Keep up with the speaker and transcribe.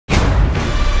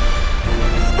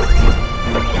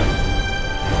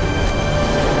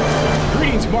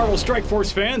Marvel Strike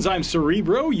Force fans, I'm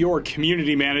Cerebro, your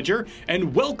community manager,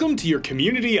 and welcome to your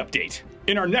community update.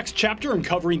 In our next chapter, I'm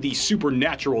covering the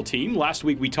Supernatural team. Last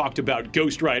week we talked about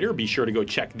Ghost Rider, be sure to go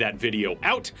check that video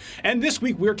out. And this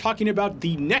week we're talking about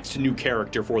the next new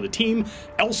character for the team,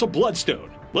 Elsa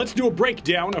Bloodstone. Let's do a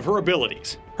breakdown of her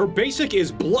abilities. Her basic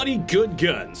is Bloody Good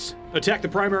Guns. Attack the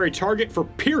primary target for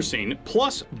piercing,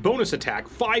 plus bonus attack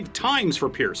 5 times for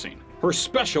piercing. Her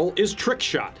special is Trick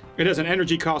Shot. It has an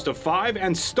energy cost of 5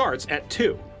 and starts at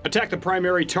 2. Attack the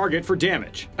primary target for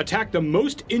damage. Attack the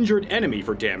most injured enemy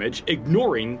for damage,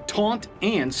 ignoring taunt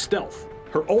and stealth.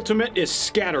 Her ultimate is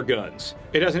Scatter Guns.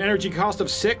 It has an energy cost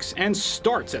of 6 and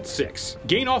starts at 6.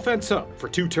 Gain offense up for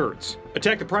 2 turns.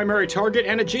 Attack the primary target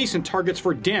and adjacent targets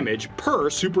for damage per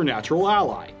supernatural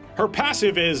ally. Her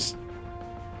passive is,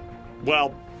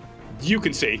 well, you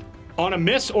can see. On a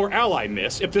miss or ally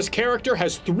miss, if this character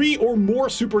has 3 or more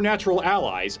supernatural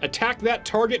allies, attack that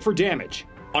target for damage.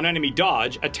 On enemy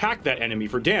dodge, attack that enemy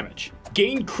for damage.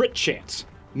 Gain crit chance.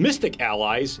 Mystic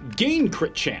allies gain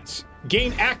crit chance.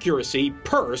 Gain accuracy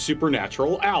per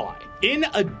supernatural ally. In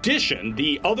addition,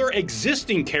 the other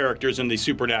existing characters in the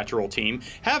Supernatural team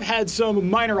have had some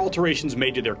minor alterations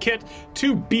made to their kit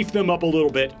to beef them up a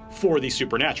little bit for the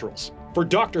Supernaturals. For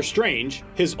Doctor Strange,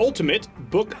 his ultimate,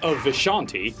 Book of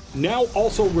Vishanti, now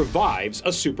also revives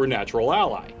a supernatural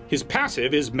ally. His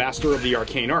passive is Master of the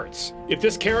Arcane Arts. If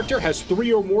this character has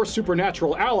 3 or more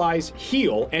supernatural allies,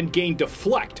 heal and gain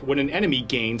deflect when an enemy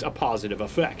gains a positive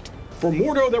effect. For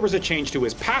Mordo, there was a change to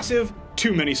his passive,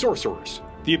 Too Many Sorcerers.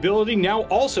 The ability now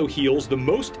also heals the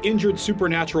most injured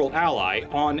supernatural ally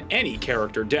on any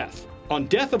character death. On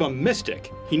death of a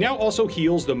Mystic, he now also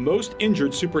heals the most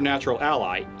injured supernatural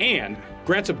ally and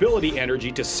grants ability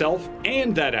energy to self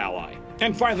and that ally.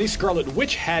 And finally, Scarlet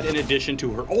Witch had an addition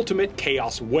to her ultimate,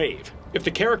 Chaos Wave. If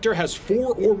the character has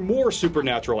 4 or more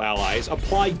supernatural allies,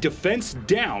 apply defense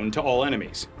down to all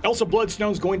enemies. Elsa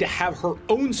Bloodstone is going to have her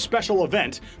own special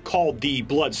event called the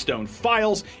Bloodstone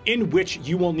Files, in which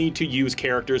you will need to use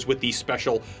characters with the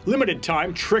special limited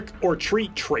time Trick or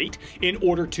Treat trait in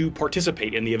order to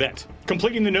participate in the event.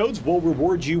 Completing the nodes will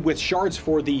reward you with shards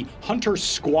for the Hunter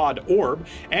Squad Orb,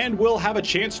 and will have a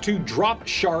chance to drop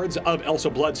shards of Elsa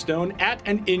Bloodstone at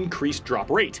an increased drop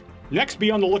rate. Next,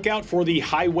 be on the lookout for the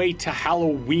Highway to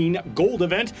Halloween Gold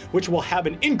event, which will have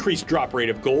an increased drop rate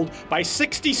of gold by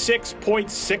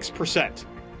 66.6%.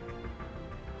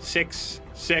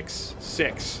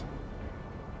 666.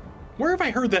 Where have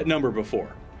I heard that number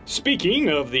before? Speaking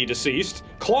of the deceased,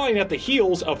 clawing at the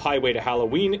heels of Highway to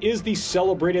Halloween is the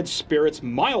Celebrated Spirits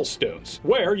Milestones,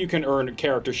 where you can earn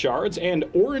character shards and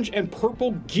orange and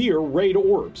purple gear raid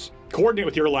orbs. Coordinate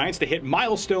with your alliance to hit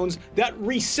milestones that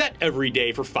reset every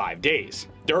day for 5 days.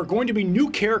 There are going to be new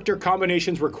character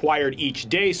combinations required each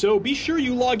day, so be sure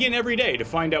you log in every day to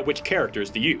find out which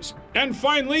characters to use. And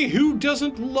finally, who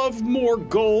doesn't love more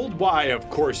gold? Why,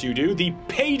 of course you do. The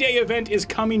Payday event is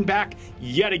coming back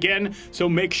yet again, so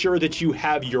make sure that you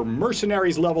have your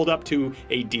mercenaries leveled up to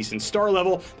a decent star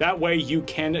level. That way you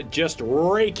can just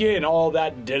rake in all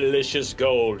that delicious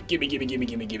gold. Gimme, gimme, gimme,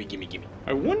 gimme, gimme, gimme, gimme.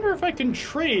 I wonder if I can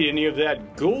trade any of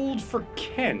that gold for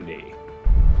candy.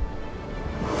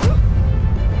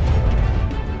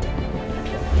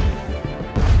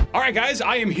 Alright guys,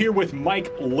 I am here with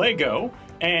Mike Lego,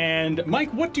 and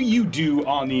Mike, what do you do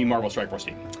on the Marvel Strike Force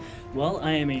team? Well,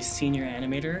 I am a senior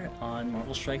animator on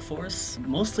Marvel Strike Force,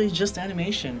 mostly just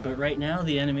animation, but right now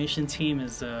the animation team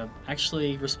is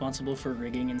actually responsible for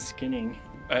rigging and skinning.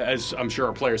 As I'm sure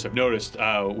our players have noticed, we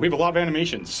have a lot of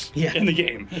animations in the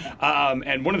game.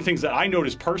 And one of the things that I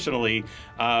noticed personally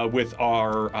with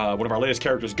our one of our latest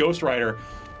characters, Ghost Rider,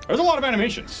 there's a lot of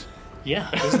animations.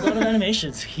 Yeah, there's a lot of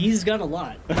animations. He's got a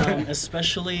lot,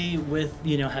 especially with,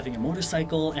 you know, having a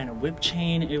motorcycle and a whip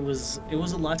chain. It was a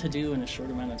lot to do in a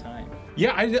short amount of time.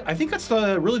 Yeah, I think that's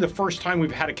really the first time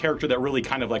we've had a character that really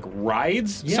kind of like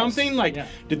rides something. Like,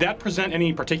 did that present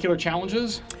any particular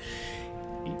challenges?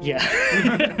 Yeah,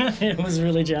 it was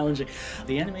really challenging.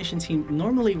 The animation team,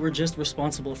 normally we're just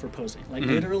responsible for posing. Like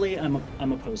literally, I'm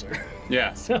a poser.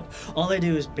 Yeah. So all I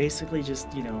do is basically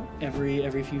just, you know,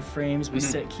 every few frames we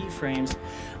set keyframes.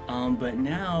 But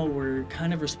now we're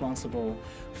kind of responsible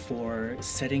for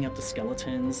setting up the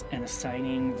skeletons and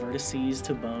assigning vertices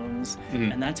to bones,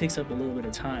 and that takes up a little bit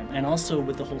of time. And also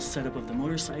with the whole setup of the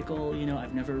motorcycle, you know,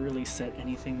 I've never really set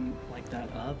anything like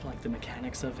that up, like the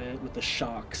mechanics of it with the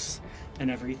shocks and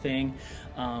everything.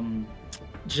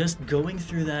 Just going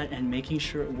through that and making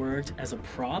sure it worked as a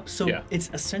prop. So it's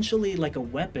essentially like a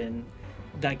weapon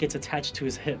that gets attached to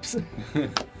his hips.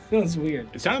 was weird.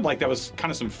 It sounded like that was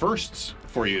kind of some firsts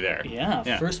for you there.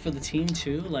 Yeah, first for the team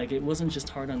too. Like, it wasn't just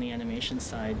hard on the animation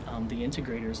side, the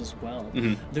integrators as well.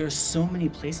 There are so many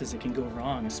places it can go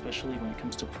wrong, especially when it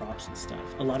comes to props and stuff.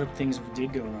 A lot of things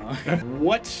did go wrong.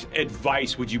 What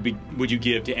advice would you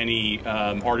give to any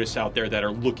artists out there that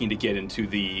are looking to get into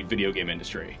the video game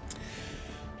industry?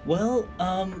 Well,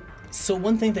 so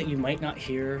one thing that you might not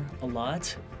hear a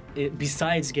lot,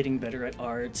 besides getting better at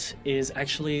art, is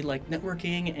actually like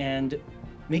networking and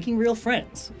making real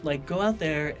friends. Like, go out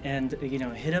there and, you know,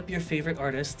 hit up your favorite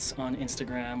artists on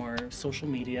Instagram or social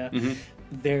media.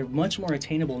 They're much more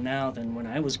attainable now than when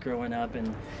I was growing up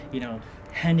and, you know,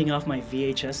 handing off my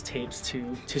VHS tapes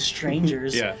to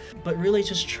strangers. But really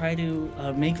just try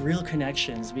to make real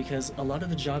connections, because a lot of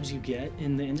the jobs you get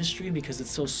in the industry, because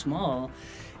it's so small,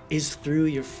 is through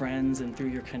your friends and through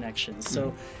your connections.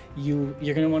 So you're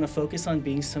going to want to focus on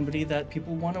being somebody that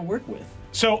people want to work with.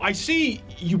 So I see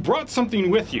you brought something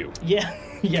with you. Yeah.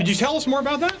 Yes. Could you tell us more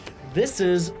about that? This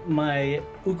is my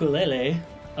ukulele.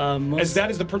 As that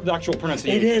is the actual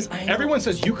pronunciation. It is. I know. Everyone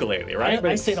says ukulele, right?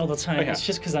 I say it all the time. It's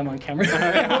just because I'm on camera.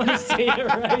 I want to say it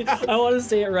right. I want to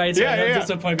say it right, so I don't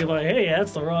disappoint people. Like, hey,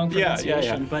 that's the wrong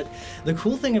pronunciation. But the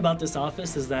cool thing about this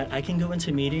office is that I can go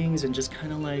into meetings and just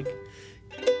kind of like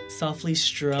softly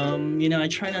strum. You know, I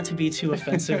try not to be too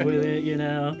offensive with it, you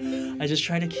know. I just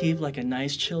try to keep like a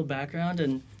nice chill background,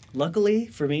 and luckily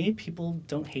for me, people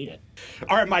don't hate it.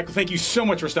 All right, Michael, thank you so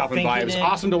much for stopping by. It was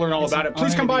awesome to learn all about it.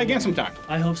 Please come by again sometime.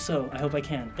 I hope so. I hope I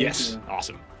can. Thank you.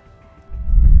 Awesome.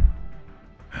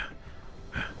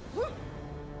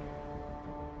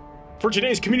 For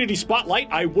today's Community Spotlight,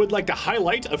 I would like to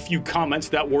highlight a few comments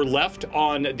that were left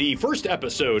on the first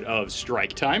episode of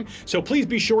Strike Time. So please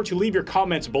be sure to leave your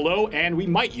comments below, and we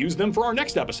might use them for our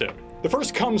next episode. The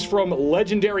first comes from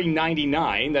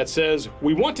Legendary99 that says,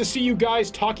 "We want to see you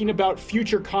guys talking about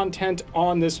future content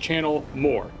on this channel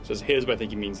more." It says his, but I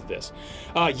think he means this.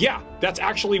 Yeah, that's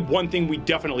actually one thing we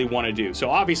definitely want to do.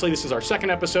 So obviously this is our second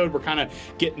episode. We're kind of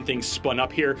getting things spun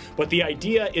up here, but the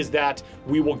idea is that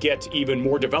we will get even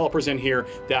more developers in here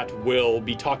that will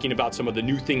be talking about some of the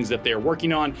new things that they're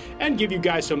working on and give you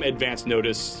guys some advance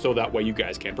notice so that way you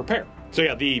guys can prepare. So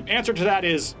yeah, the answer to that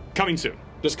is coming soon.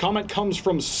 This comment comes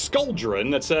from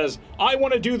Skuldrin that says, "I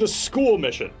want to do the school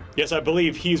mission." Yes, I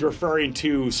believe he's referring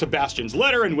to Sebastian's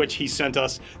letter in which he sent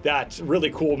us that really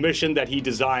cool mission that he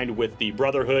designed with the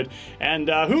Brotherhood. And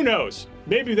who knows?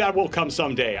 Maybe that will come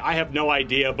someday. I have no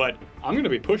idea, but I'm going to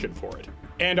be pushing for it.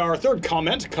 And our third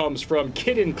comment comes from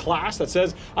Kid in Class that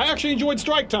says, "I actually enjoyed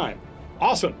Strike Time."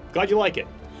 Awesome. Glad you like it.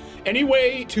 Any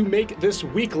way to make this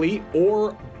weekly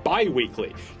or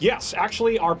bi-weekly? Yes,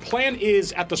 actually our plan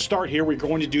is at the start here, we're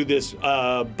going to do this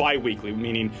bi-weekly,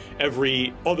 meaning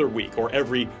every other week or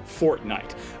every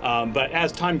fortnight. But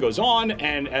as time goes on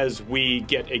and as we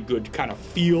get a good kind of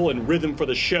feel and rhythm for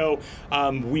the show,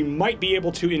 we might be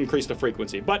able to increase the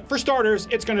frequency. But for starters,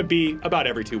 it's going to be about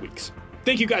every 2 weeks.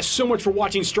 Thank you guys so much for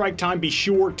watching Strike Time. Be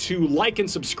sure to like and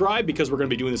subscribe because we're going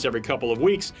to be doing this every couple of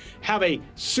weeks. Have a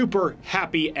super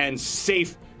happy and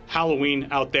safe Halloween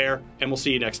out there, and we'll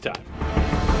see you next time.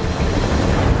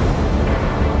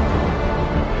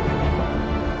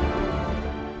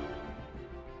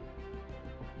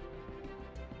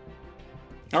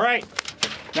 All right,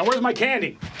 now where's my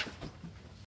candy?